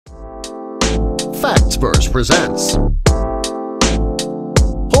FactsVerse presents.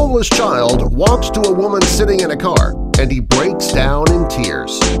 Homeless child walks to a woman sitting in a car and he breaks down in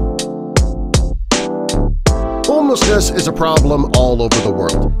tears. Homelessness is a problem all over the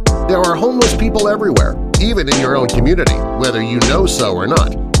world. There are homeless people everywhere, even in your own community, whether you know so or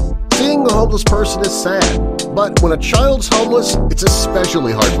not. Seeing a homeless person is sad, but when a child's homeless, it's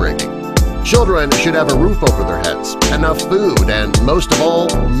especially heartbreaking. Children should have a roof over their heads, enough food, and most of all,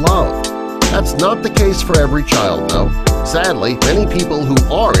 love. That's not the case for every child, though. Sadly, many people who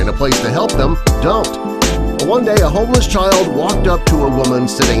are in a place to help them don't. One day, a homeless child walked up to a woman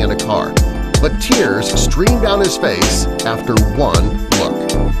sitting in a car, but tears streamed down his face after one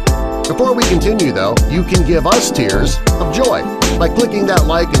look. Before we continue, though, you can give us tears of joy by clicking that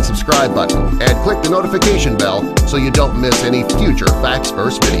like and subscribe button and click the notification bell so you don't miss any future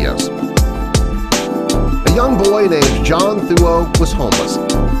FactsVerse videos. A young boy named John Thuo was homeless.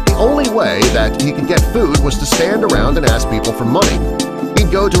 The only way that he could get food was to stand around and ask people for money.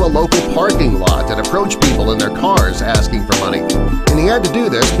 He'd go to a local parking lot and approach people in their cars asking for money, and he had to do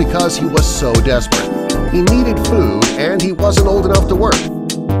this because he was so desperate. He needed food and he wasn't old enough to work.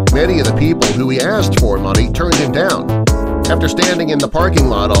 Many of the people who he asked for money turned him down. After standing in the parking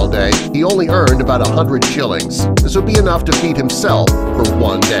lot all day, he only earned about 100 shillings. This would be enough to feed himself for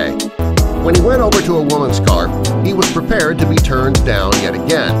one day. When he went over to a woman's car, he was prepared to be turned down yet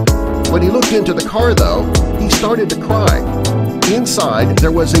again. When he looked into the car, though, he started to cry. Inside,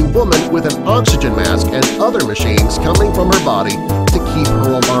 there was a woman with an oxygen mask and other machines coming from her body to keep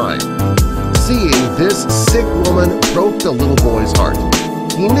her alive. Seeing this sick woman broke the little boy's heart.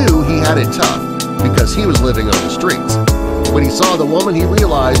 He knew he had it tough because he was living on the streets. When he saw the woman, he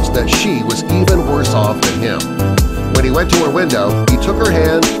realized that she was even worse off than him. When he went to her window, he took her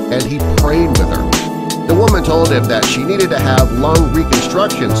hand and he prayed with her. The woman told him that she needed to have lung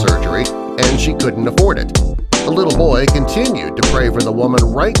reconstruction surgery and she couldn't afford it. The little boy continued to pray for the woman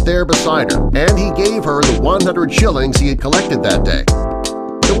right there beside her, and he gave her the 100 shillings he had collected that day.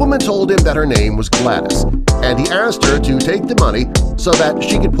 The woman told him that her name was Gladys, and he asked her to take the money so that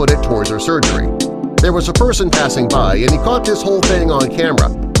she could put it towards her surgery. There was a person passing by, and he caught this whole thing on camera.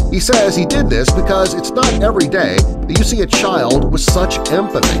 He says he did this because it's not every day that you see a child with such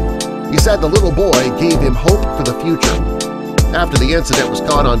empathy. He said the little boy gave him hope for the future. After the incident was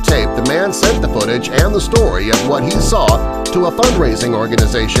caught on tape, the man sent the footage and the story of what he saw to a fundraising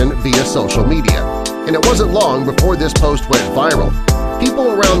organization via social media. And it wasn't long before this post went viral.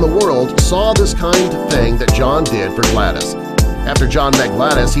 People around the world saw this kind of thing that John did for Gladys. After John met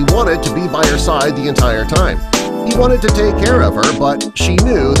Gladys, he wanted to be by her side the entire time. He wanted to take care of her, but she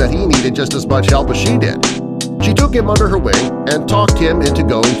knew that he needed just as much help as she did. She took him under her wing and talked him into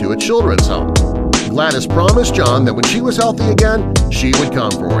going to a children's home. Gladys promised John that when she was healthy again, she would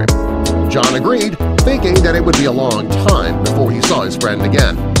come for him. John agreed, thinking that it would be a long time before he saw his friend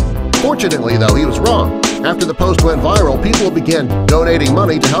again. Fortunately, though, he was wrong. After the post went viral, people began donating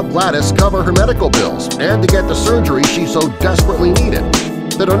money to help Gladys cover her medical bills and to get the surgery she so desperately needed.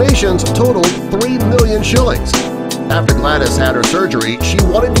 The donations totaled 3 million shillings. After Gladys had her surgery, she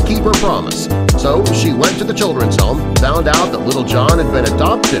wanted to keep her promise. So she went to the children's home, found out that little John had been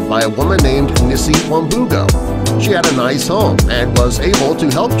adopted by a woman named Nisi Wambugo. She had a nice home and was able to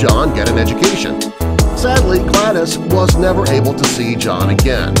help John get an education. Sadly, Gladys was never able to see John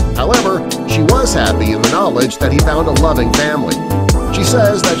again. However, she was happy in the knowledge that he found a loving family. She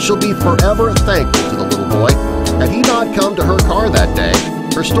says that she'll be forever thankful to the little boy. Had he not come to her car that day,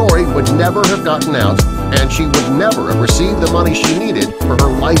 her story would never have gotten out and she would never have received the money she needed for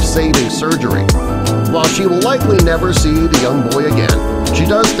her life-saving surgery. While she will likely never see the young boy again, she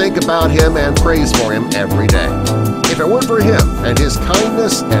does think about him and prays for him every day. If it weren't for him and his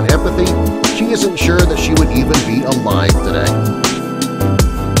kindness and empathy, she isn't sure that she would even be alive today.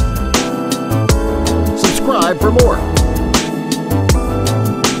 Subscribe for more.